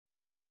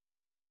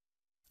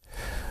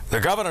The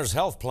governor's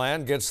health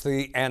plan gets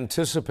the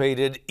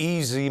anticipated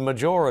easy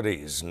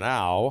majorities.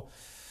 Now,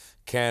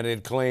 can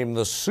it claim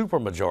the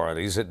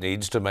supermajorities it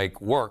needs to make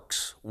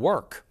works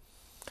work?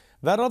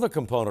 That other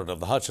component of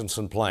the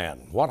Hutchinson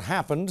plan, what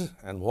happened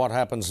and what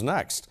happens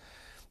next?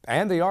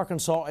 And the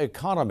Arkansas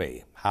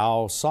economy,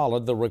 how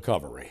solid the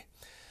recovery?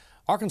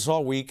 Arkansas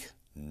Week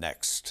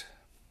next.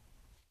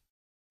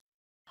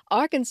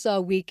 Arkansas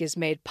Week is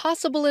made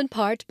possible in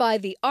part by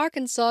the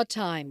Arkansas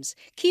Times,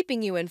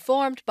 keeping you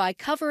informed by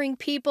covering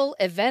people,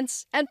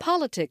 events, and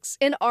politics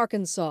in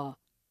Arkansas.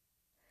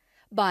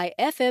 By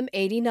FM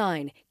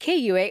 89,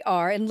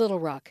 KUAR in Little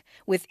Rock,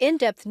 with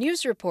in-depth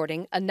news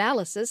reporting,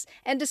 analysis,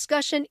 and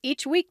discussion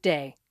each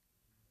weekday.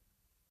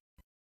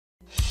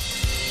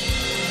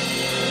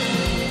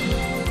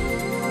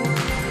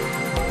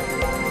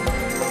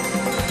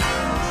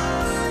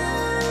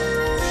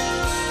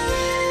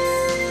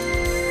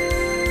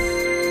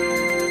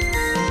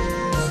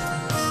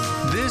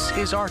 This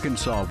is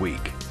Arkansas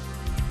Week.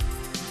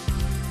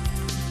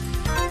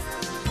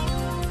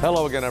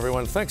 Hello again,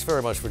 everyone. Thanks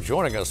very much for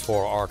joining us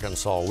for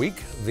Arkansas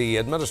Week. The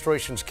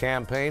administration's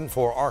campaign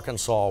for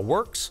Arkansas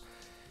Works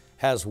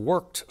has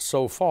worked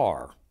so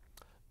far,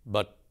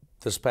 but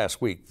this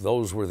past week,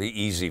 those were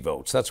the easy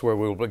votes. That's where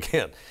we'll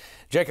begin.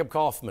 Jacob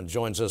Kaufman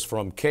joins us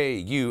from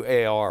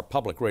KUAR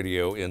Public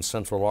Radio in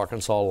Central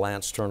Arkansas.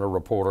 Lance Turner,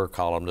 reporter,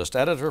 columnist,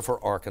 editor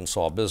for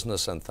Arkansas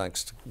Business, and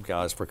thanks,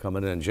 guys, for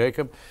coming in.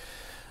 Jacob,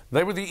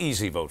 they were the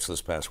easy votes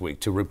this past week.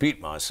 To repeat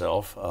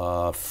myself,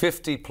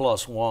 50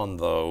 plus 1,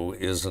 though,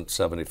 isn't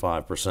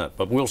 75%.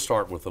 But we'll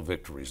start with the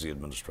victories, the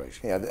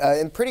administration. Yeah,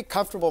 in pretty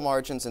comfortable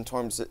margins in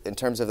terms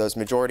of those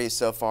majorities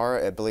so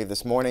far. I believe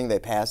this morning they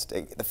passed,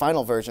 the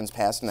final versions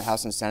passed in the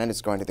House and Senate. It's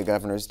going to the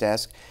governor's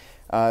desk.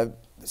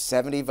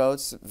 70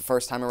 votes the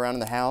first time around in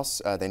the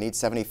House. They need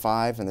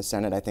 75. In the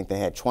Senate, I think they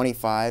had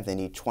 25. They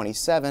need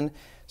 27.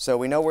 So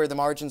we know where the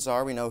margins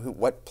are. We know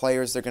what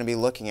players they're going to be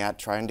looking at,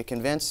 trying to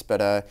convince.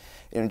 But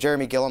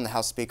Jeremy Gillum, the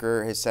House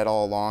Speaker, has said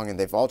all along, and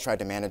they've all tried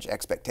to manage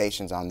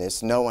expectations on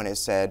this. No one has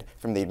said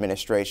from the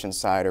administration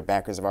side or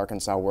backers of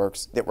Arkansas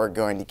Works that we're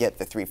going to get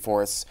the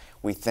 3/4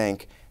 we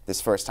think this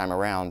first time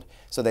around.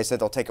 So they said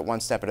they'll take it one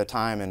step at a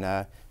time.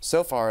 And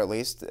so far, at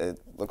least, it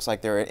looks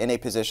like they're in a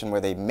position where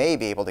they may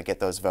be able to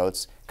get those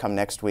votes come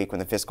next week when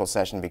the fiscal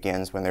session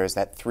begins, when there's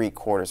that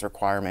 3/4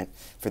 requirement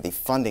for the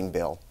funding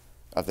bill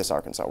of this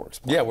Arkansas Works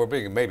plan. Yeah, we're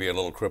being maybe a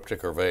little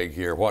cryptic or vague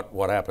here.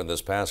 What happened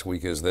this past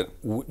week is that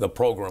the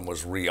program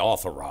was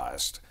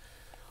reauthorized.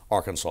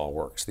 Arkansas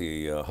Works,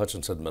 the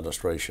Hutchinson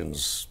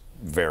administration's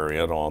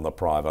variant on the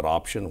private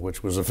option,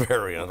 which was a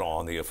variant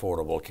on the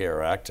Affordable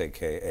Care Act,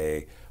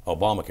 aka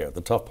Obamacare.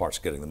 The tough part's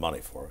getting the money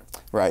for it.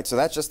 Right, so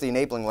that's just the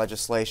enabling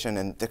legislation,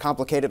 and to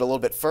complicate it a little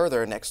bit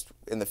further,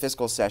 in the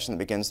fiscal session that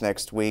begins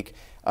next week,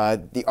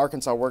 the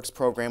Arkansas Works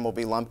program will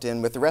be lumped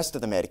in with the rest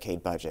of the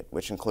Medicaid budget,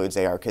 which includes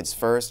AR Kids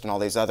First and all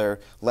these other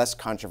less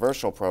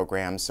controversial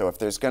programs. So if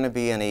there's going to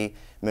be any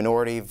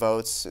minority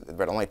votes,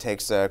 it only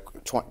takes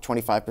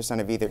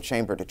 25% of either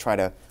chamber to try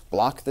to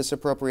block this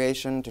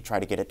appropriation, to try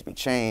to get it to be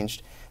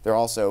changed. They're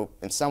also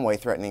in some way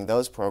threatening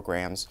those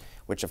programs,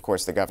 which of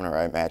course the governor,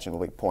 I imagine,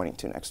 will be pointing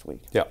to next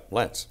week. Yeah,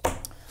 Lance.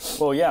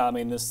 Well, yeah, I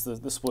mean, this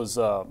was,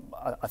 I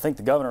think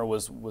the governor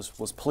was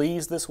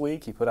pleased this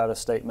week. He put out a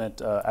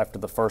statement after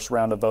the first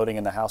round of voting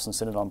in the House and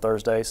Senate on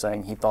Thursday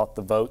saying he thought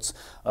the votes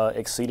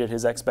exceeded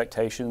his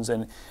expectations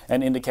and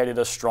indicated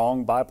a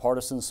strong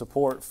bipartisan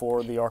support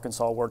for the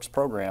Arkansas Works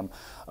program.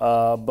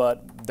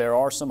 But there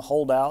are some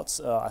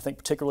holdouts, I think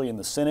particularly in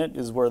the Senate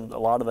is where a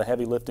lot of the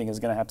heavy lifting is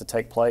going to have to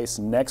take place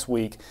next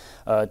week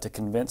to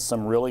convince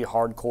some really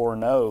hardcore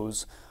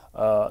no's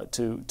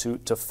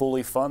to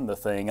fully fund the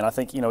thing. And I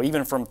think,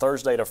 even from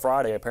Thursday to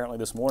Friday, apparently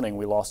this morning,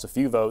 we lost a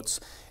few votes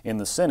in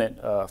the Senate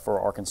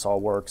for Arkansas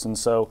Works. And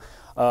so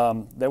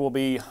there will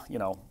be,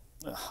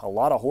 a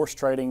lot of horse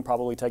trading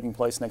probably taking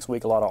place next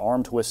week, a lot of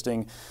arm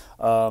twisting.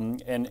 I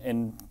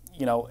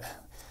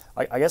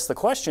guess the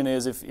question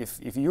is,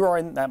 if you are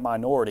in that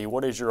minority,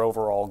 what is your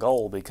overall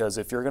goal? Because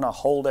if you're going to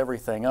hold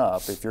everything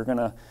up, if you're going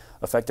to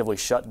effectively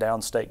shut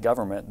down state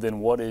government, then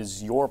what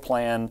is your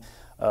plan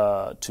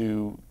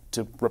to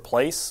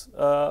replace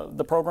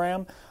the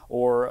program,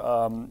 or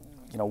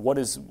what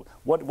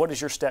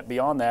is your step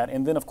beyond that?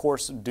 And then, of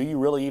course, do you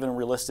really even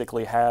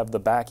realistically have the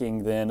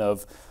backing then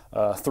of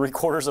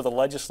 3/4 of the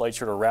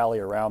legislature to rally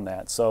around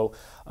that? So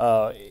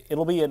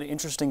it'll be an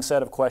interesting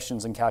set of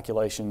questions and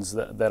calculations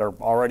that are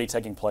already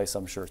taking place,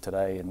 I'm sure,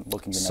 today and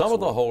looking to next Some of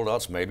the week.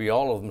 holdouts, maybe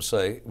all of them,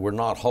 say we're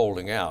not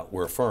holding out,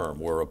 we're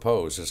firm, we're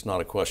opposed. It's not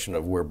a question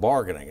of we're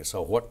bargaining.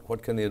 So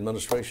what can the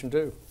administration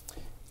do?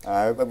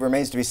 It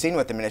remains to be seen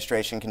what the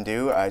administration can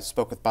do. I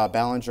spoke with Bob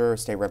Ballinger, a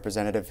state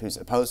representative who's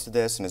opposed to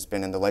this and has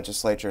been in the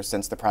legislature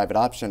since the private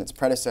option, its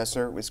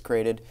predecessor, was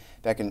created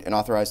back and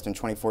authorized in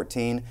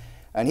 2014.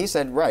 And he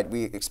said, right,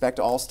 we expect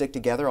to all stick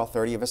together, all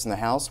 30 of us in the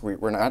House.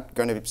 We're not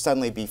going to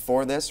suddenly be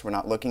for this. We're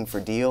not looking for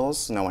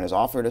deals. No one has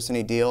offered us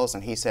any deals.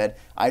 And he said,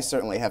 I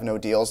certainly have no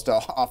deals to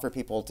offer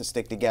people to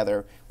stick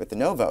together with the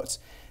no votes.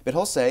 But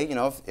he'll say, you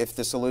know, if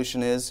the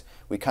solution is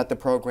we cut the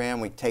program,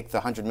 we take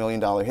the $100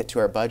 million hit to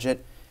our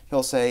budget,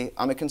 he'll say,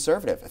 I'm a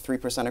conservative, a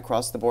 3%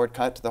 across the board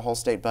cut to the whole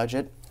state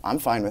budget. I'm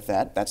fine with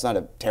that. That's not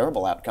a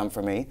terrible outcome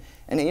for me.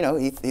 And, you know,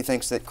 he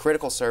thinks that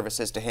critical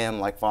services to him,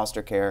 like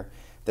foster care,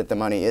 that the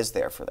money is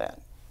there for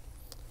that.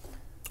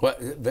 Well,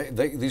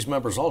 these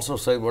members also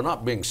say we're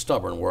not being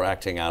stubborn, we're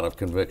acting out of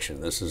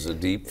conviction. This is a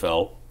deep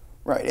felt,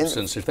 right,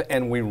 sincere thing.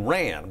 And we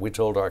ran. We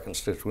told our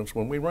constituents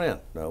when we ran,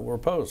 no, we're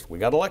opposed. We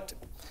got elected.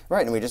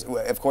 Right, and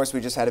of course,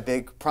 we just had a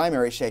big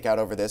primary shakeout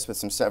over this with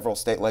several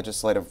state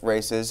legislative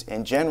races.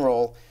 In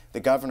general, the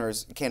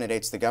governor's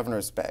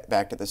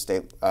back at the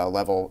state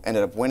level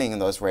ended up winning in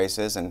those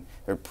races, and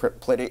there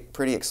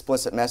pretty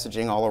explicit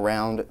messaging all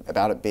around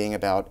about it being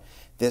about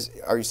this: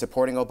 are you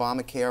supporting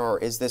Obamacare or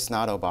is this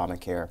not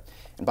Obamacare?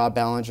 And Bob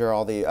Ballinger,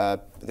 all the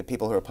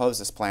people who oppose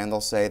this plan,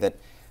 they'll say that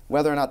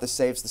whether or not this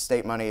saves the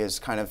state money is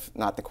kind of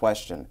not the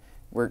question.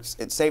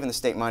 It's saving the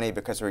state money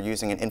because we're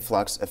using an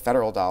influx of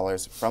federal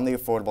dollars from the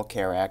Affordable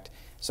Care Act.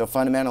 So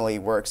fundamentally,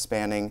 we're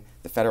expanding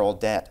the federal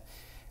debt.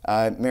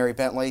 Mary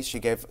Bentley, she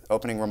gave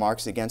opening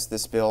remarks against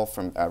this bill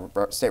from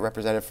state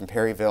representative from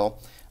Perryville.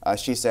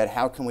 She said,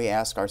 how can we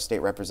ask our state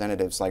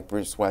representatives like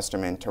Bruce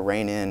Westerman to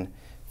rein in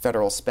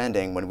federal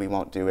spending when we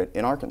won't do it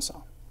in Arkansas?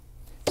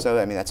 So,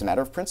 I mean, that's a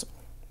matter of principle.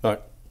 All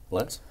right,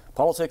 Lance?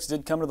 Politics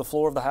did come to the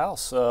floor of the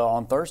House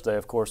on Thursday,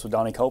 of course, with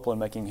Donnie Copeland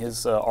making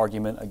his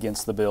argument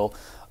against the bill.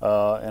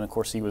 And, of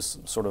course, he was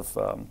sort of,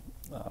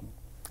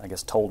 I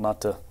guess, told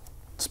not to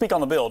speak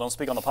on the bill, don't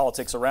speak on the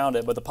politics around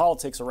it. But the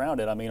politics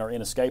around it, I mean, are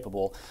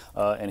inescapable.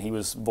 And he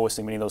was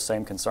voicing many of those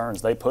same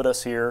concerns. They put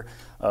us here,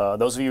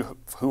 those of you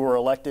who were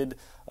elected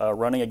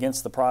running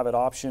against the private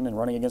option and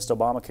running against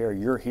Obamacare,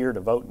 you're here to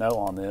vote no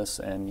on this,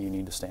 and you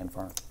need to stand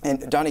firm.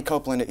 And Donnie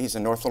Copeland, he's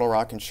a North Little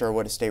Rock and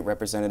Sherwood state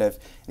representative,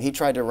 and he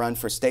tried to run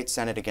for state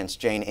senate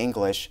against Jane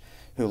English,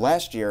 who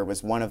last year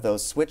was one of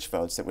those switch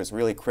votes that was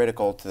really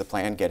critical to the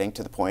plan getting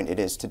to the point it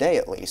is today,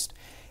 at least.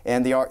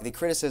 And the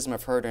criticism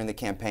of her during the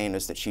campaign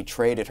is that she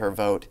traded her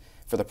vote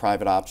for the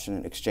private option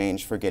in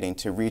exchange for getting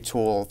to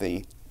retool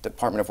the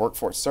Department of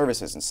Workforce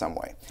Services in some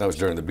way. That was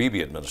during the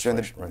Beebe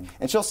administration, right?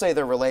 And she'll say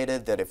they're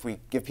related, that if we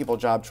give people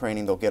job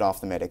training, they'll get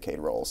off the Medicaid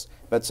rolls.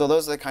 But so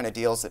those are the kind of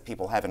deals that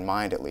people have in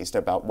mind, at least,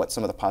 about what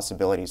some of the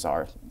possibilities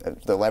are.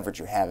 The leverage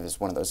you have is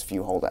one of those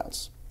few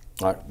holdouts.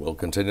 All right, we'll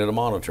continue to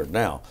monitor.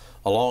 Now,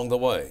 along the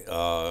way,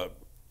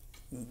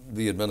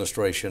 the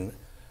administration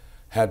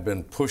had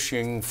been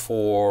pushing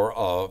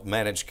for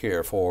managed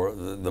care for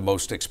the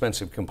most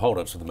expensive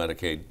components of the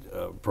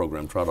Medicaid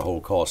program, try to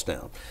hold costs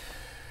down.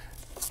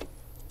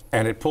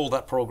 And it pulled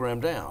that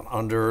program down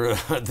under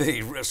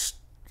the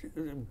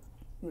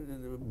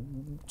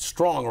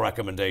strong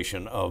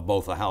recommendation of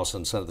both the House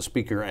and Senate, the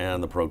Speaker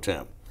and the Pro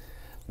Tem.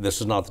 This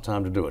is not the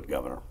time to do it,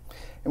 Governor.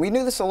 And we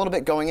knew this a little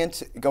bit going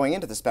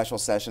into the special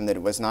session, that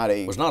it was not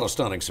a... It was not a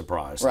stunning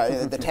surprise. Right.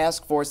 The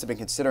task force had been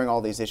considering all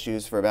these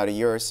issues for about a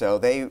year or so.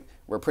 They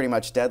were pretty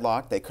much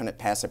deadlocked. They couldn't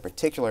pass a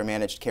particular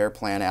managed care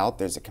plan out.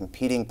 There's a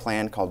competing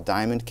plan called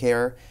Diamond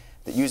Care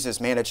that uses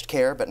managed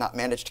care, but not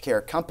managed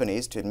care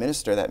companies to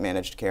administer that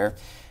managed care.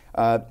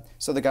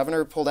 So the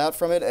governor pulled out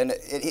from it, and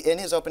in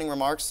his opening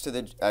remarks to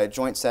the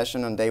joint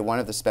session on day one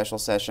of the special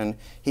session,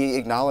 he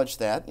acknowledged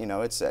that, you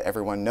know, it's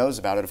everyone knows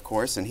about it, of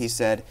course, and he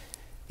said,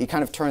 he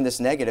kind of turned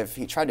this negative,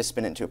 he tried to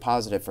spin it into a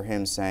positive for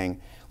him,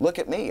 saying, look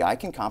at me, I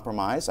can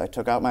compromise, I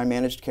took out my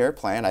managed care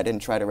plan, I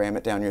didn't try to ram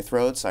it down your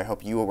throats, I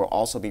hope you will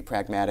also be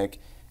pragmatic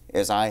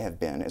as I have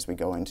been as we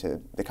go into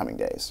the coming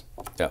days.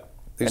 Yeah.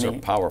 These are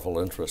powerful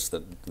interests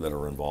that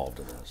are involved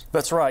in this.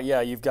 That's right. Yeah,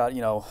 you've got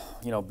big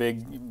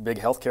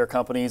healthcare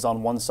companies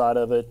on one side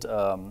of it,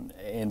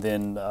 and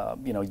then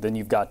then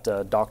you've got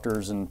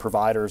doctors and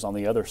providers on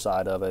the other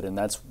side of it, and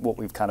that's what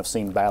we've kind of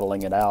seen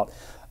battling it out.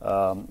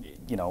 And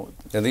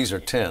these are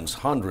tens,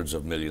 hundreds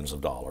of millions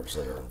of dollars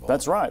that are involved.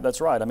 That's right. That's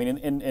right. I mean,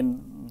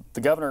 and the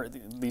governor,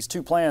 these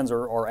two plans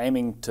are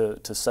aiming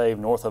to save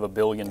north of $1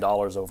 billion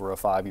over a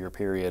 5-year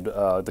period.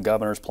 The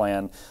governor's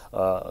plan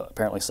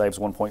apparently saves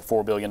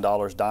 $1.4 billion.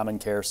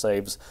 Diamond Care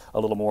saves a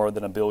little more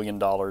than $1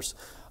 billion.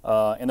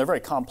 And they're very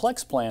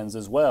complex plans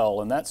as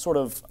well, and that sort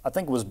of, I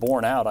think, was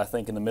borne out,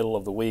 in the middle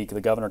of the week.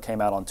 The governor came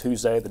out on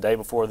Tuesday, the day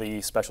before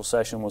the special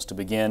session was to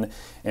begin,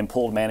 and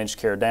pulled managed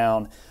care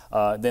down.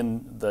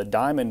 Then the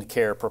Diamond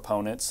Care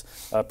proponents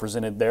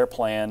presented their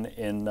plan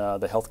in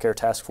the Healthcare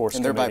Task Force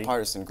Committee. And they're a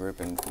bipartisan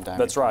group in Diamond.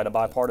 That's right, a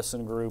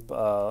bipartisan group,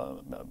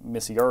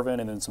 Missy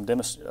Irvin, and then some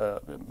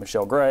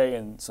Michelle Gray,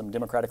 and some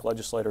Democratic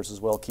legislators as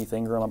well, Keith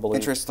Ingram, I believe.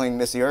 Interestingly,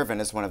 Missy Irvin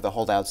is one of the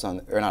holdouts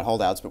on, or not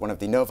holdouts, but one of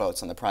the no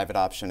votes on the private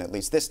option, at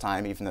least this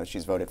time, even though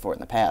she's voted for it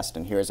in the past.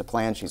 And here's a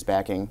plan she's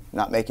backing,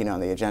 not making it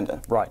on the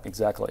agenda. Right,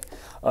 exactly.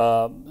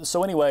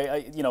 So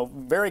anyway,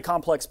 very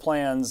complex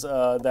plans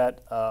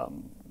that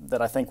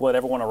I think what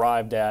everyone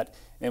arrived at,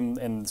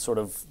 and sort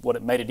of what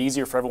it made it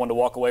easier for everyone to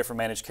walk away from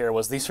managed care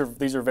was these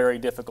are very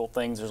difficult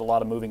things. There's a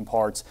lot of moving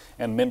parts,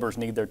 and members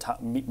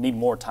need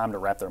more time to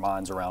wrap their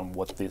minds around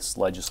what this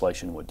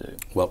legislation would do.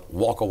 Well,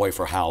 walk away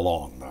for how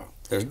long, though?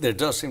 There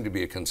does seem to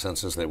be a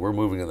consensus that we're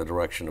moving in the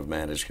direction of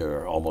managed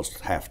care,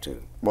 almost have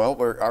to. Well,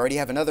 we already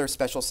have another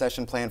special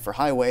session planned for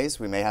highways.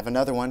 We may have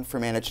another one for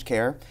managed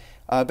care.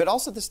 But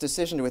also this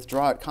decision to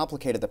withdraw it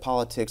complicated the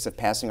politics of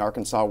passing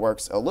Arkansas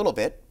Works a little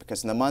bit,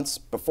 because in the months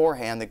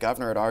beforehand, the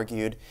governor had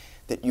argued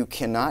that you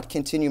cannot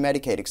continue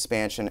Medicaid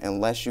expansion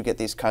unless you get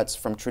these cuts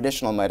from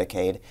traditional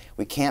Medicaid.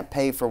 We can't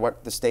pay for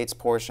what the state's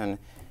portion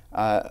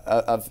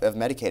of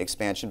Medicaid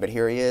expansion, but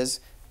here he is,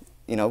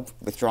 you know,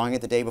 withdrawing it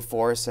the day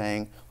before,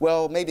 saying,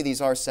 well, maybe these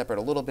are separate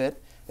a little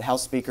bit. The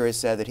House Speaker has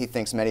said that he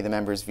thinks many of the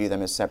members view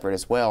them as separate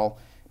as well,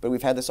 but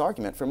we've had this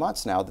argument for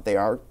months now that they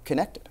are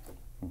connected.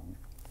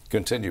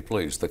 Continue,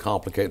 please. The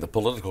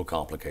political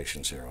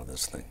complications here on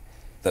this thing,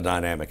 the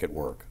dynamic at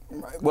work.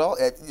 Well,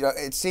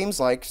 it seems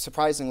like,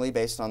 surprisingly,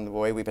 based on the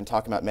way we've been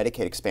talking about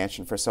Medicaid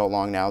expansion for so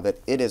long now, that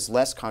it is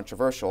less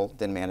controversial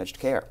than managed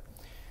care.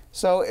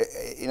 So,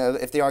 you know,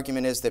 if the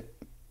argument is that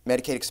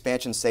Medicaid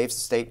expansion saves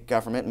the state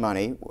government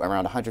money,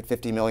 around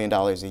 $150 million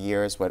a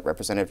year is what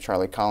Representative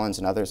Charlie Collins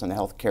and others on the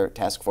Health Care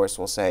Task Force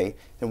will say,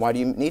 then why do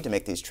you need to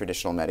make these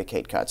traditional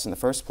Medicaid cuts in the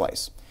first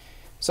place?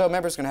 So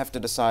members are going to have to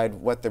decide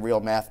what the real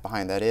math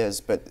behind that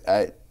is, but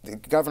the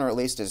governor at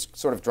least has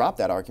sort of dropped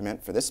that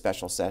argument for this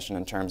special session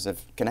in terms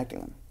of connecting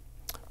them.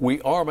 We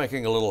are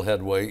making a little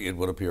headway, it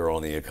would appear,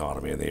 on the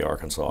economy, the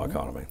Arkansas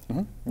economy.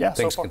 Yeah,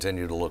 things so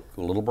continue to look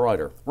a little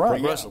brighter,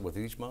 progressive with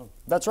each month.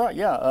 That's right.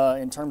 Yeah.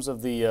 In terms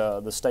of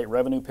the state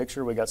revenue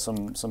picture, we got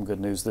some good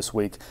news this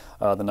week.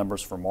 The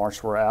numbers for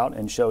March were out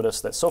and showed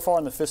us that so far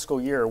in the fiscal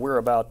year, we're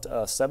about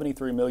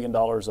 $73 million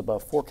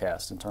above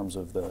forecast in terms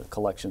of the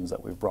collections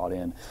that we've brought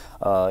in.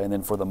 And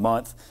then for the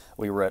month,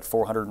 we were at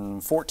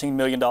 $414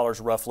 million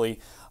roughly,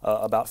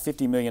 about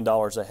 $50 million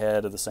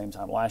ahead of the same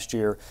time last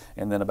year,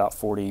 and then about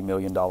 $40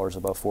 million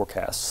above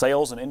forecast.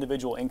 Sales and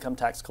individual income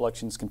tax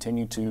collections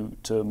continue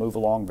to move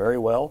along very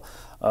well.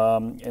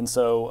 And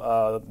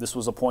so this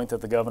was a point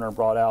that the governor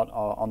brought out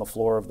on the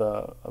floor of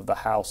the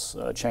House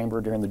chamber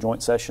during the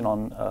joint session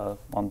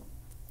on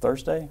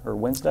Thursday or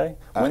Wednesday?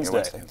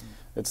 Wednesday.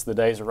 It's the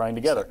days are running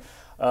together.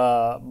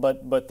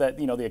 But that,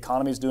 you know, the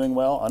economy is doing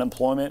well.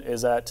 Unemployment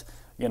is at,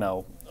 you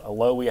know, a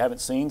low we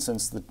haven't seen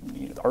since the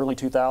early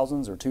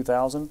 2000s or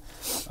 2000.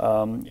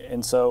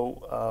 And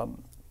so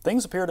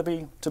things appear to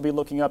be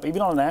looking up,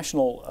 even on a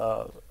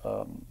national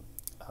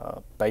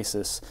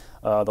basis.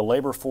 The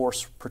labor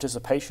force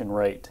participation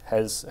rate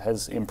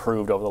has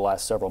improved over the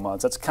last several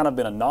months. That's kind of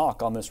been a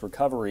knock on this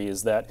recovery,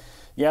 is that,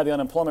 yeah, the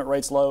unemployment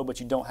rate's low, but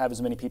you don't have as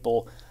many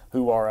people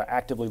who are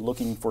actively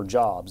looking for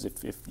jobs.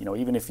 If you know,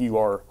 even if you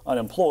are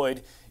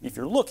unemployed, if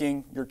you're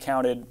looking, you're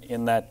counted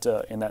in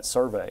that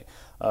survey.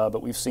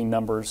 But we've seen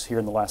numbers here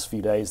in the last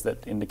few days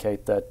that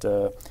indicate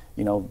that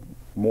you know,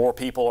 more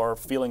people are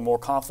feeling more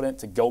confident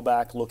to go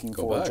back looking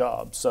for a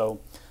job. So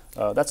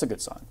that's a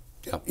good sign.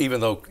 Yeah, even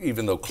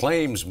though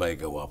claims may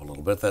go up a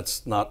little bit,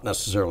 that's not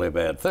necessarily a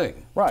bad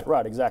thing.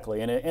 Right,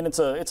 exactly. And it's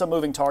a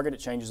moving target. It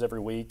changes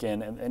every week,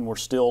 and we're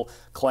still,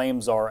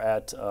 claims are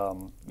at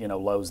you know,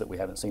 lows that we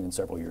haven't seen in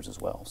several years as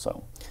well.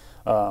 So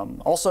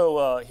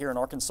also here in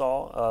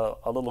Arkansas,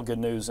 a little good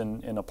news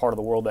in a part of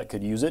the world that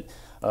could use it,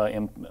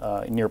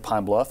 near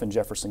Pine Bluff in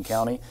Jefferson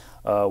County.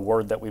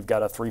 Word that we've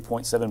got a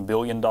 $3.7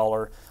 billion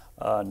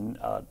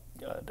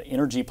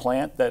energy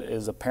plant that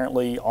is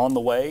apparently on the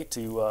way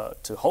to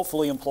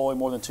hopefully employ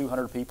more than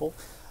 200 people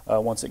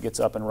once it gets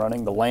up and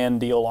running. The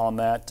land deal on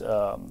that,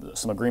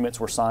 some agreements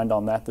were signed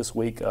on that this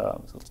week,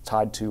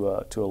 tied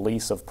to a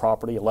lease of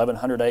property,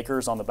 1,100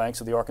 acres on the banks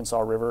of the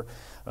Arkansas River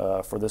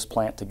for this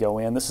plant to go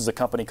in. This is a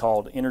company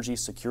called Energy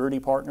Security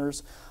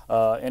Partners,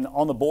 and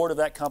on the board of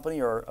that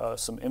company are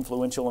some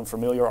influential and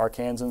familiar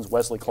Arkansans,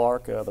 Wesley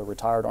Clark, the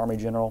retired Army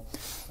general,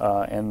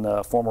 and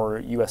the former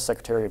U.S.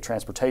 Secretary of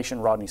Transportation,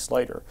 Rodney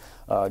Slater,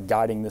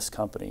 guiding this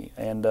company.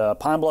 And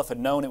Pine Bluff had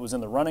known it was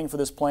in the running for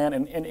this plant,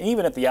 and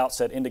even at the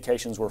outset,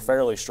 indications were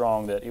fairly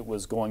strong that it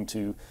was going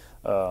to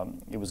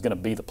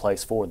be the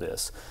place for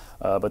this.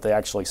 But they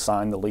actually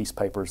signed the lease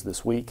papers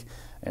this week,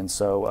 and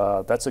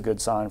so that's a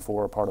good sign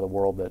for a part of the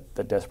world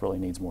that desperately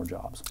needs more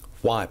jobs.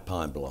 Why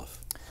Pine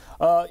Bluff?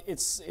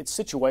 It's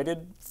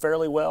situated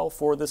fairly well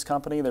for this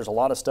company. There's a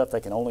lot of stuff they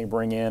can only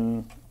bring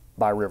in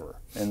by river,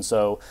 and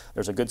so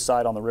there's a good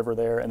site on the river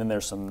there, and then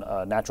there's some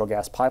natural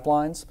gas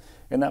pipelines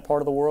in that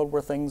part of the world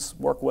where things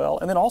work well.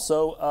 And then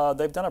also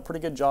they've done a pretty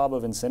good job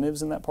of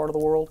incentives in that part of the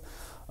world.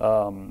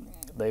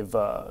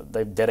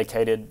 They've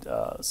dedicated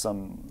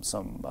some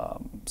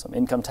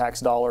income tax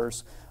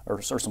dollars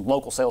or some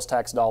local sales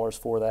tax dollars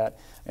for that,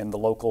 and the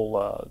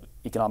local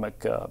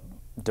economic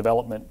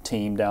development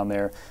team down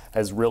there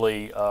has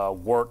really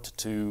worked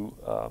to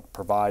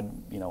provide,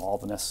 you know, all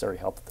the necessary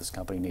help that this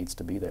company needs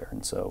to be there.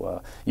 And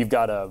so you've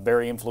got a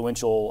very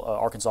influential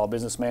Arkansas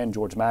businessman,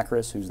 George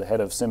Macris, who's the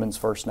head of Simmons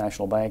First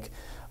National Bank,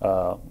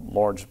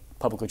 large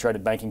publicly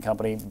traded banking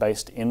company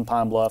based in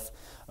Pine Bluff,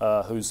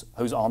 who's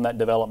on that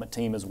development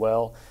team as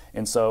well.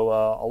 And so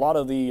a lot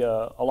of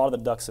the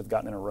ducks have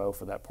gotten in a row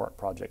for that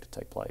project to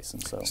take place.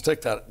 And so let's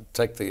take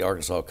the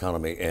Arkansas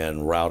economy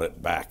and route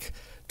it back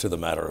to the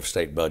matter of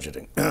state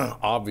budgeting.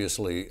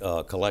 Obviously,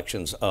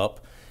 collections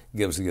up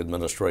gives the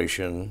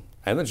administration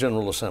and the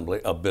General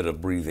Assembly a bit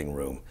of breathing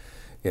room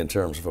in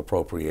terms of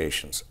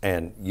appropriations.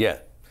 And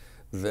yet,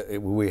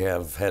 we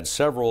have had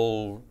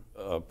several,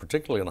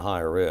 particularly in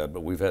higher ed,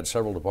 but we've had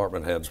several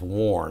department heads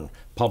warn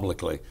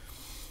publicly,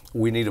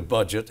 we need a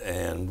budget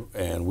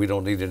and we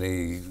don't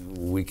need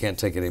we can't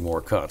take any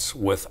more cuts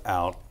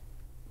without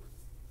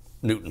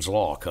Newton's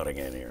Law cutting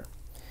in here,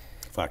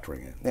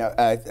 factoring in. Now,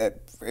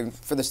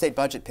 for the state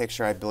budget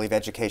picture, I believe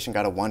education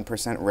got a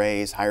 1%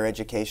 raise. Higher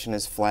education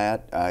is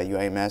flat.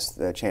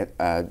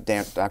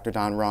 UAMS, Dr.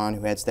 Don Ron,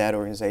 who heads that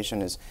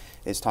organization,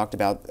 has talked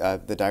about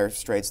the dire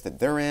straits that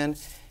they're in.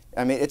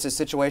 I mean, it's a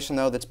situation,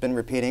 though, that's been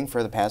repeating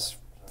for the past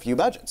few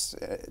budgets.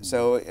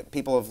 So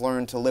people have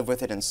learned to live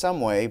with it in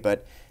some way,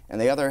 but on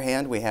the other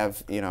hand, we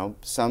have,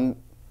 some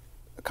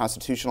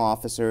constitutional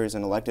officers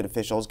and elected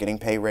officials getting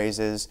pay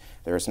raises.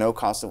 There is no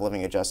cost of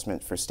living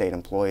adjustment for state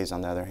employees,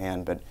 on the other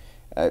hand. But,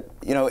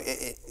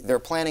 they're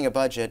planning a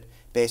budget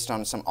based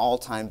on some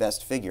all-time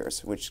best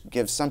figures, which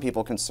gives some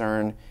people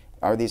concern,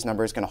 are these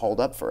numbers going to hold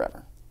up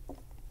forever?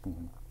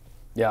 Mm-hmm.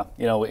 Yeah,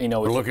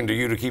 we're looking to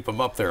you to keep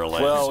them up there,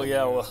 Lance. Well,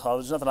 yeah,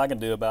 there's nothing I can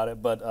do about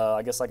it, but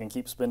I guess I can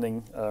keep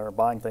spending or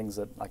buying things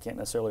that I can't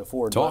necessarily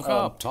afford. Talk it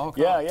up. Talk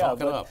it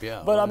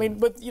up. But I mean,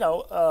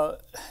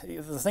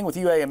 the thing with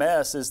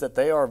UAMS is that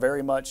they are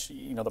very much,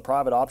 the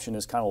private option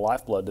is kind of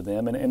lifeblood to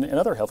them, and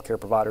other healthcare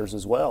providers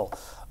as well.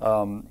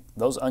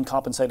 Those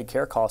uncompensated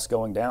care costs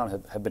going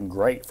down have been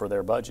great for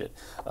their budget.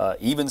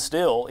 Even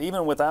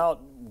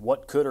without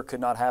what could or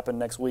could not happen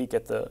next week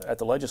at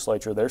the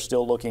legislature, they're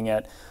still looking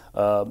at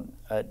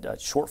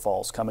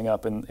shortfalls coming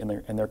up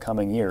in their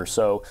coming year.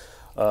 So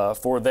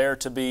for there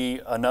to be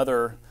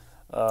another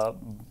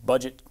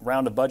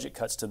round of budget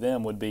cuts to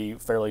them would be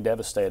fairly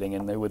devastating,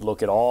 and they would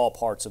look at all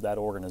parts of that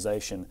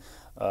organization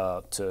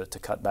to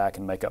cut back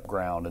and make up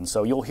ground. And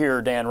so you'll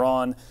hear Dan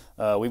Ron.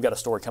 We've got a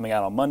story coming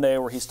out on Monday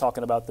where he's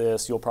talking about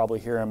this. You'll probably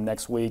hear him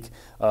next week,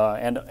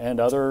 and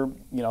other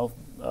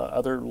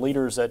other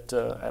leaders at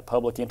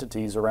public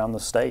entities around the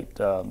state,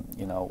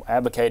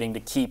 advocating to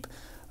keep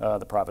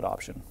the private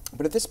option.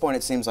 But at this point,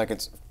 it seems like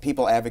it's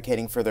people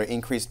advocating for their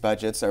increased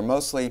budgets are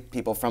mostly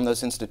people from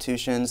those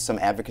institutions, some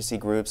advocacy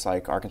groups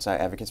like Arkansas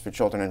Advocates for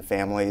Children and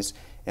Families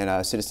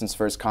and Citizens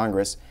First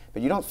Congress.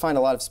 But you don't find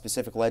a lot of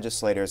specific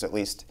legislators, at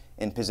least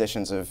in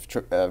positions of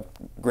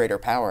greater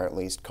power, at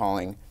least,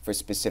 calling for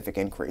specific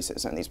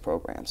increases in these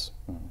programs.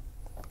 Mm-hmm.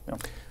 Yeah.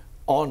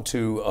 On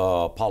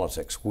to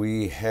politics.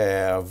 We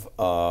have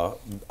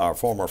our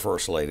former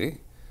First Lady,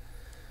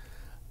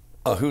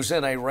 who's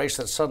in a race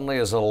that suddenly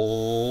is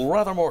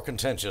rather more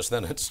contentious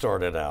than it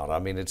started out. I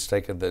mean,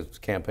 the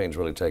campaign's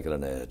really taken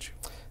an edge.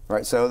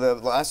 Right, so the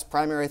last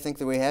primary I think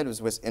that we had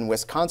was in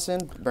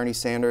Wisconsin. Bernie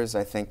Sanders,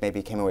 I think,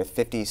 maybe came in with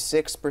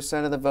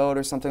 56% of the vote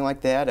or something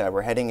like that.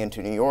 We're heading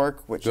into New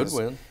York, which is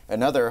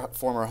another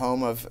former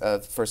home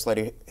of First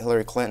Lady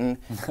Hillary Clinton.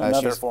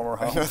 Another former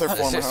home. Another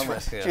former home.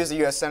 Yeah. She was a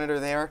U.S. Senator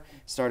there,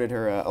 started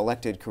her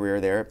elected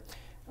career there.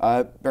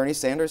 Bernie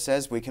Sanders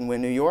says we can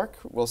win New York.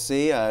 We'll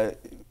see.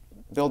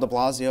 Bill de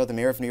Blasio, the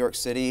mayor of New York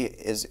City,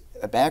 is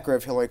a backer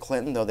of Hillary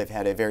Clinton, though they've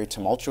had a very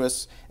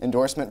tumultuous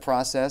endorsement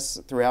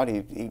process throughout.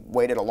 He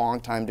waited a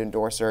long time to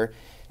endorse her,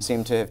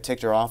 seemed to have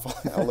ticked her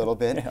off a little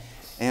bit. Yeah.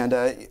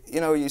 And,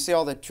 you see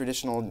all the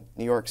traditional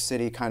New York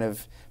City kind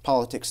of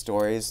politics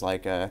stories,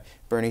 like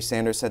Bernie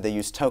Sanders said they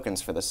use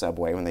tokens for the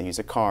subway when they use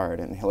a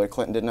card, and Hillary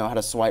Clinton didn't know how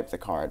to swipe the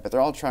card. But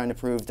they're all trying to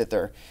prove that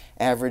they're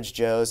average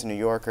Joes, New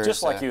Yorkers.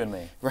 Just like you and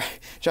me. Right.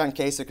 John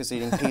Kasich was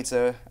eating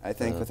pizza, I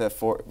think, with a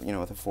fork,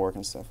 with a fork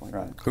and stuff like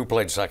that. Who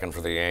played second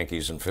for the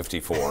Yankees in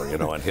 '54,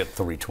 and hit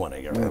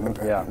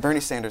 320. Yeah. Bernie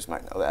Sanders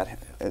might know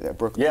that.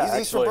 Brooklyn. Yeah,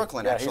 he's from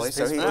Brooklyn, actually,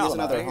 so he's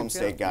another home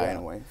state guy in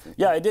a way.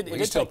 Yeah,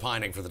 he's still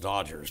pining for the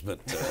Dodgers, but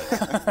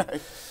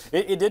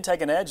it did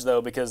take an edge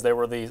though, because there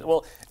were these.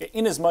 Well,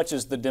 in as much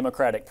as the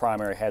Democratic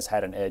primary has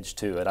had an edge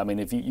to it, I mean,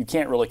 if you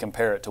can't really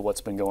compare it to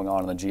what's been going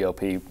on in the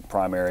GOP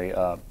primary,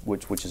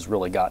 which has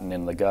really gotten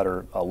in the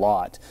gutter a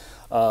lot.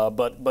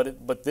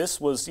 But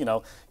this was,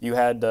 you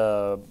had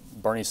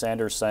Bernie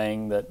Sanders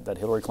saying that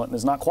Hillary Clinton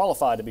is not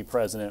qualified to be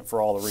president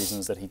for all the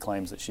reasons that he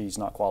claims that she's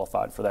not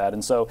qualified for that,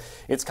 and so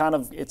it's kind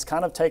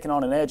of taken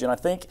on an edge. And I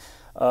think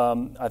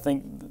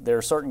there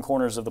are certain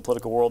corners of the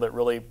political world that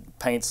really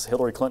paints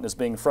Hillary Clinton as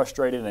being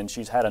frustrated, and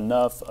she's had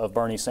enough of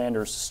Bernie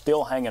Sanders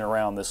still hanging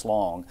around this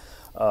long.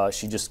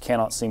 She just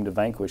cannot seem to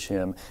vanquish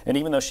him. And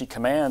even though she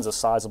commands a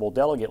sizable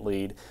delegate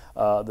lead,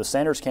 the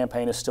Sanders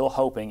campaign is still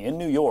hoping in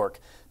New York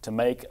to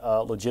make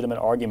a legitimate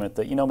argument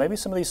that, maybe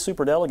some of these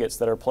superdelegates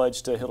that are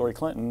pledged to Hillary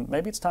Clinton,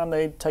 maybe it's time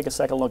they take a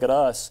second look at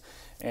us,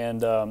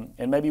 and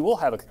maybe we'll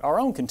have our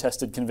own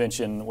contested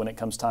convention when it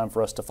comes time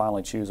for us to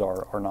finally choose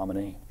our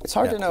nominee. It's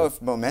hard to know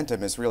if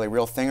momentum is really a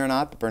real thing or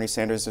not, but Bernie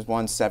Sanders has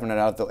won 7 out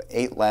of the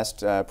 8 last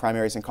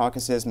primaries and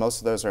caucuses. Most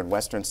of those are in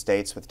western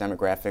states with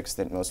demographics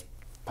that most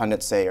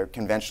pundits say are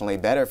conventionally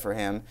better for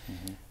him.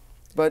 Mm-hmm.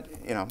 But,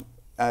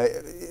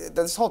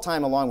 this whole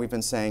time along we've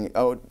been saying,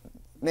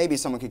 maybe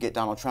someone could get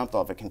Donald Trump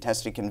off a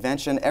contested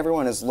convention.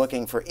 Everyone is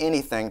looking for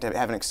anything to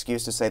have an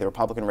excuse to say the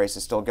Republican race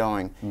is still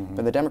going. But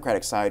on the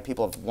Democratic side,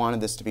 people have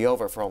wanted this to be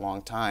over for a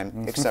long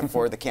time, except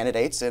for the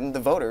candidates and the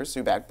voters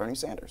who backed Bernie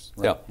Sanders.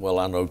 Yeah, well,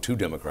 I know 2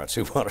 Democrats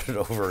who wanted it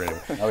over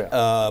anyway. Oh,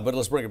 yeah. But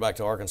let's bring it back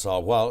to Arkansas.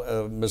 While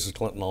Mrs.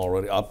 Clinton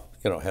already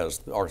has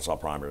the Arkansas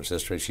primaries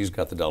history, she's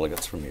got the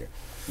delegates from here.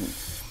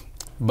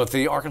 But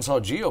the Arkansas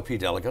GOP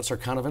delegates are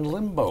kind of in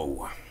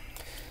limbo.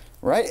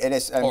 Right, and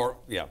it's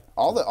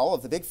all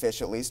of the big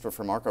fish, at least, were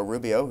for Marco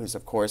Rubio, who's,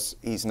 of course,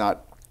 he's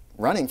not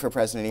running for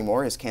president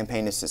anymore. His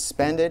campaign is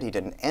suspended. He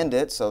didn't end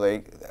it, so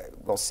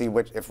we'll see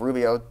if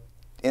Rubio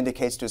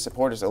indicates to his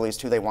supporters at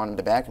least who they want him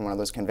to back in one of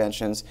those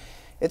conventions.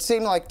 It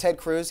seemed like Ted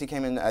Cruz, he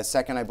came in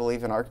second, I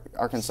believe, in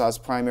Arkansas's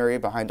primary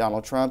behind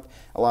Donald Trump.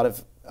 A lot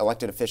of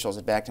elected officials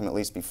had backed him at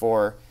least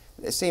before.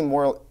 It seemed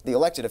more, the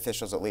elected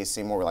officials at least,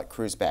 seem more like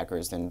Cruz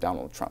backers than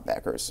Donald Trump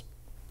backers.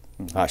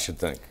 I should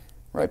think.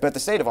 Right, but the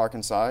state of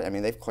Arkansas, I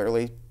mean, they've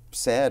clearly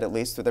said, at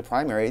least through the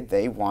primary,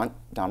 they want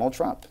Donald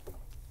Trump.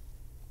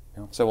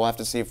 Yeah. So we'll have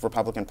to see if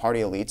Republican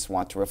Party elites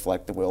want to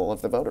reflect the will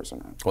of the voters or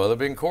not. Well, they're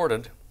being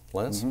courted.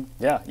 Lance?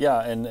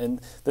 Yeah,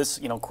 and this,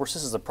 of course,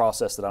 this is a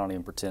process that I don't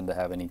even pretend to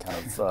have any kind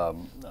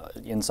of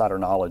insider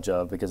knowledge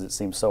of, because it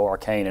seems so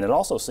arcane. And it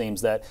also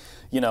seems that,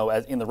 in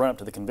the run-up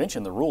to the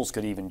convention, the rules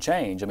could even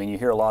change. I mean, you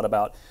hear a lot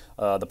about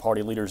the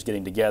party leaders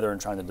getting together and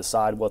trying to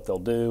decide what they'll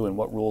do and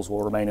what rules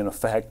will remain in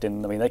effect.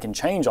 And, I mean, they can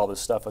change all this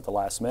stuff at the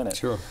last minute.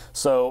 Sure.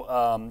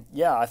 So,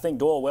 yeah, I think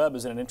Doyle Webb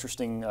is in an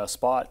interesting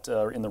spot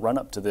in the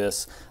run-up to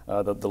this,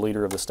 the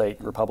leader of the state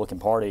Republican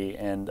Party.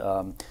 And,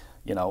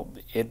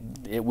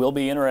 it will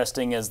be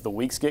interesting as the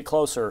weeks get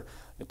closer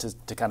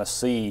to kind of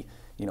see,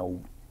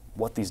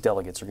 what these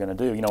delegates are going to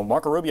do.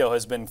 Marco Rubio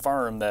has been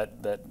firm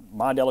that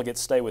my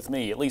delegates stay with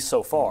me, at least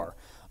so far,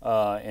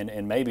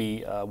 and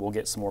maybe we'll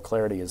get some more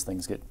clarity as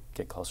things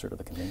get closer to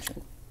the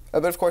convention.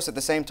 But of course, at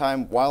the same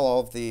time, while all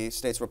of the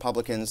state's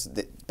Republicans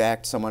that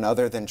backed someone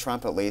other than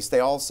Trump, at least,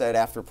 they all said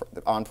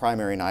on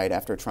primary night,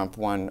 after Trump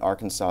won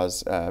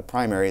Arkansas's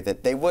primary,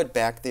 that they would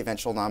back the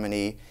eventual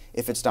nominee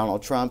if it's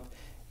Donald Trump.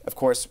 Of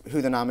course,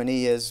 who the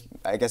nominee is,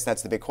 I guess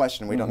that's the big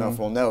question. We don't know if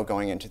we'll know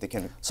going into the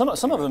convention.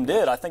 Some of them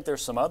did. I think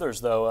there's some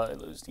others, though.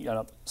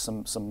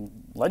 Some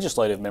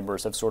legislative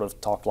members have sort of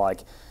talked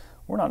like,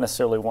 we're not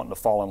necessarily wanting to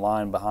fall in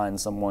line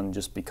behind someone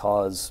just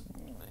because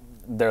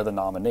they're the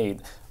nominee.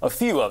 A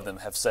few of them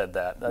have said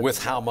that.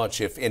 With how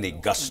much, if any,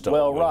 gusto?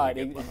 Well, right.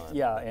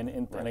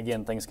 And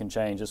again, things can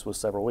change. This was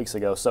several weeks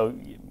ago, so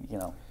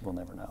we'll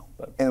never know.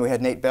 But. And we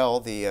had Nate Bell,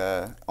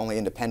 the only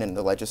independent in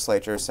the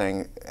legislature,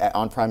 saying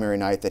on primary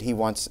night that he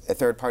wants a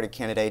third-party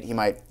candidate. He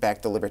might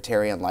back the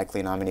Libertarian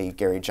likely nominee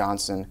Gary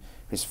Johnson,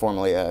 who's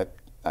formerly a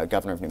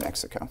governor of New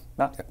Mexico.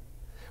 Okay.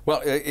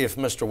 Well, if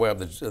Mr. Webb,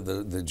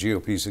 the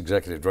GOP's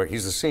executive director,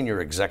 he's the senior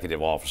executive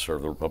officer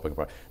of the Republican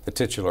Party. The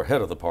titular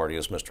head of the party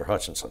is Mr.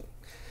 Hutchinson.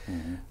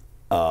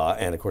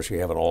 And, of course, you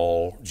have an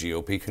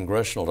all-GOP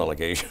congressional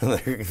delegation.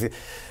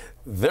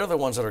 They're the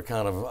ones that are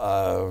kind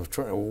of,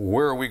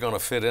 where are we going to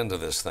fit into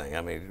this thing?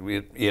 I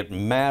mean, it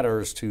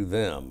matters to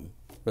them.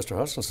 Mr.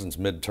 Hutchinson's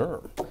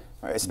midterm.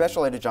 Right,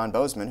 especially to John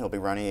Bozeman, who'll be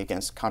running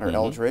against Connor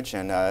Eldridge,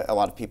 and a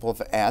lot of people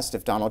have asked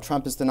if Donald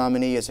Trump is the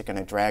nominee, is it going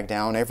to drag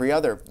down every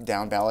other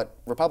down-ballot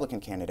Republican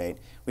candidate?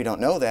 We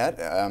don't know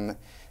that.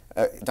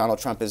 Donald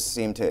Trump has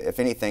seemed to, if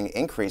anything,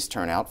 increase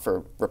turnout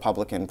for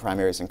Republican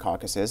primaries and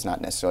caucuses,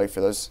 not necessarily for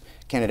those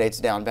candidates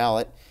down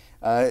ballot.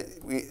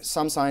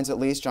 Some signs, at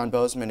least, John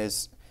Bozeman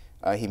is.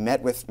 He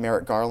met with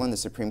Merrick Garland, the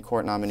Supreme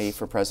Court nominee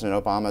for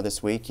President Obama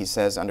this week. He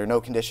says under no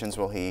conditions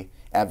will he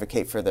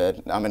advocate for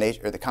the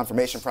nomination or the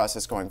confirmation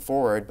process going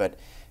forward, but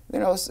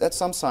that's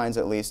some signs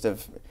at least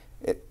of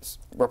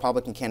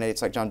Republican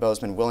candidates like John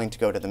Bozeman willing to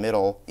go to the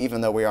middle,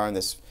 even though we are in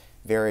this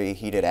very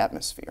heated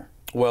atmosphere.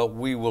 Well,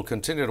 we will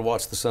continue to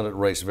watch the Senate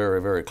race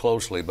very, very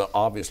closely, but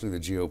obviously the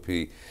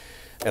GOP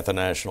at the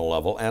national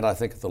level, and I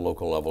think at the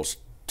local levels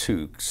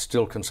too,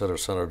 still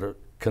considers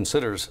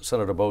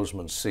Senator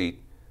Bozeman's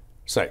seat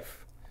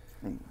safe.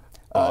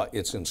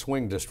 It's in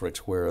swing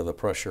districts where the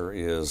pressure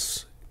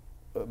is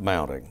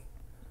mounting.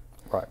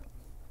 Right.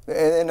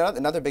 And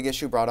another big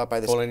issue brought up by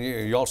this. Well, and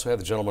you also had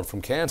the gentleman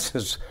from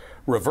Kansas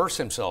reverse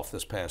himself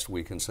this past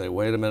week and say,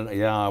 "Wait a minute,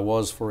 yeah, I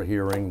was for a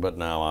hearing, but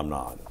now I'm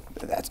not."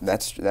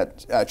 That's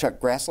Chuck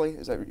Grassley.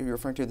 Is that who you're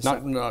referring to?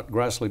 Not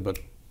Grassley, but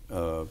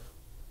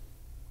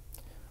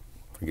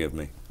forgive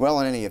me. Well,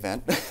 in any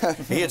event,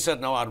 he had said,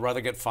 "No, I'd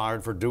rather get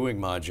fired for doing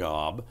my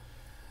job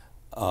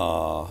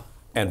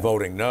and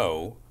voting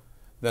no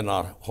than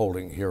not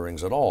holding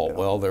hearings at all."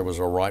 Well, there was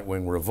a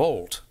right-wing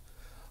revolt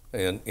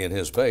in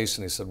his base,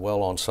 and he said,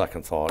 well, on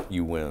second thought,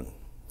 you win.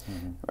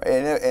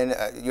 And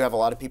you have a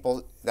lot of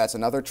people, that's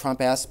another Trump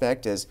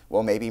aspect is,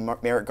 well, maybe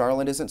Merrick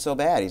Garland isn't so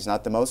bad. He's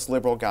not the most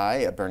liberal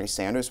guy. Bernie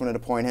Sanders wanted to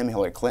appoint him.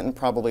 Hillary Clinton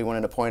probably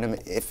wanted to appoint him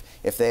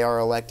if they are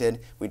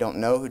elected. We don't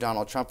know who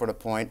Donald Trump would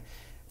appoint.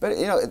 But,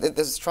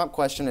 this Trump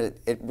question,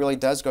 it really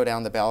does go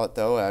down the ballot,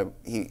 though.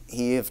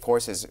 He, of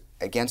course, is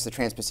against the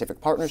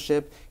Trans-Pacific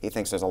Partnership. He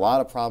thinks there's a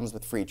lot of problems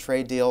with free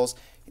trade deals.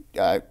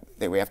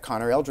 We have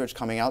Connor Eldridge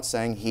coming out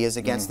saying he is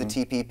against the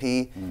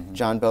TPP.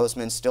 John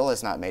Bozeman still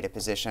has not made a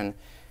position.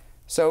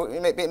 So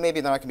maybe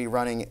they're not going to be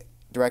running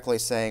directly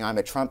saying I'm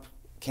a Trump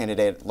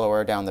candidate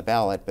lower down the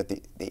ballot, but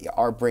they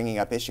are bringing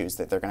up issues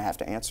that they're going to have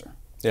to answer.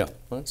 Yeah,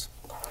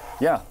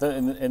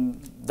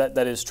 and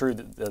that is true.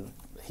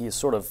 He has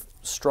sort of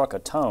struck a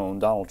tone,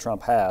 Donald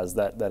Trump has,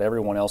 that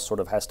everyone else sort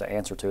of has to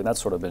answer to, and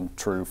that's sort of been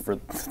true for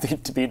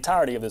the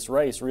entirety of this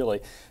race,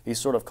 really. He's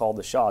sort of called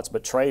the shots,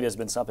 but trade has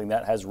been something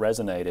that has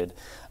resonated,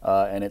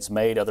 and it's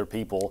made other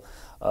people,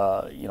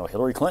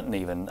 Hillary Clinton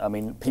even, I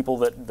mean, people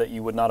that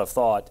you would not have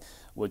thought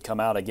would come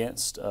out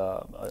against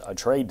a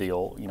trade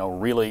deal,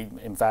 really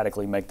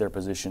emphatically make their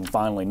position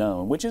finally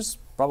known, which is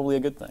probably a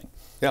good thing.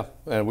 Yeah,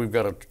 and we've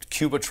got a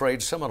Cuba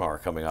trade seminar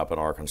coming up in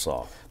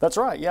Arkansas. That's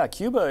right. Yeah,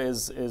 Cuba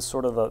is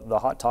sort of the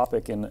hot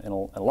topic, and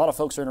a lot of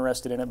folks are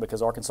interested in it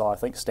because Arkansas, I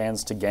think,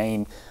 stands to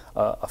gain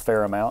a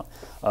fair amount,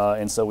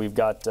 and so we've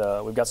got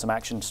some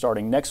action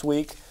starting next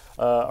week.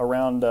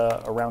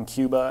 Around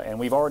Cuba, and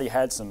we've already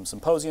had some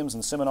symposiums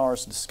and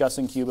seminars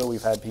discussing Cuba.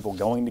 We've had people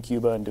going to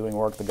Cuba and doing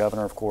work. The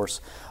governor, of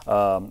course.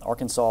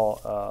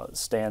 Arkansas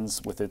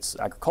stands with its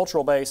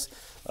agricultural base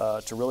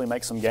to really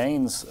make some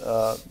gains,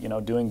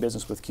 doing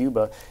business with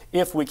Cuba,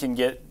 if we can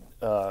get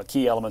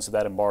key elements of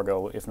that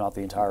embargo, if not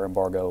the entire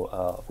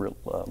embargo,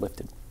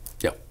 lifted.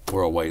 Yeah,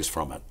 we're a ways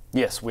from it.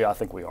 Yes, I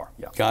think we are.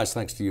 Yeah. Guys,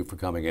 thanks to you for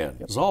coming in.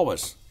 Yep. As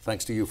always,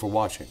 thanks to you for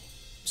watching.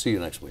 See you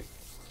next week.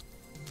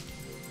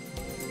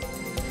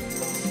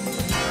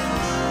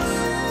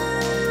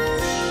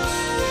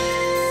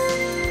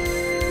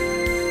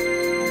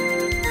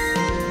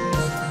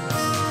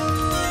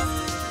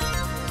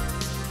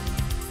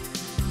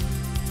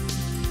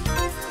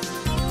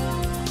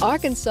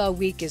 Arkansas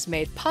Week is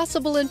made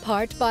possible in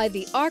part by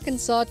the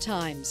Arkansas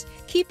Times,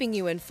 keeping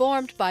you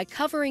informed by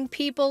covering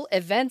people,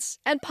 events,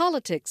 and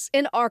politics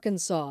in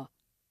Arkansas.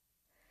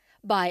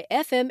 By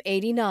FM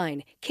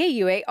 89,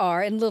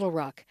 KUAR in Little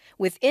Rock,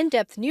 with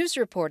in-depth news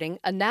reporting,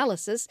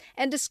 analysis,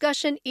 and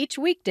discussion each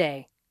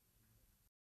weekday.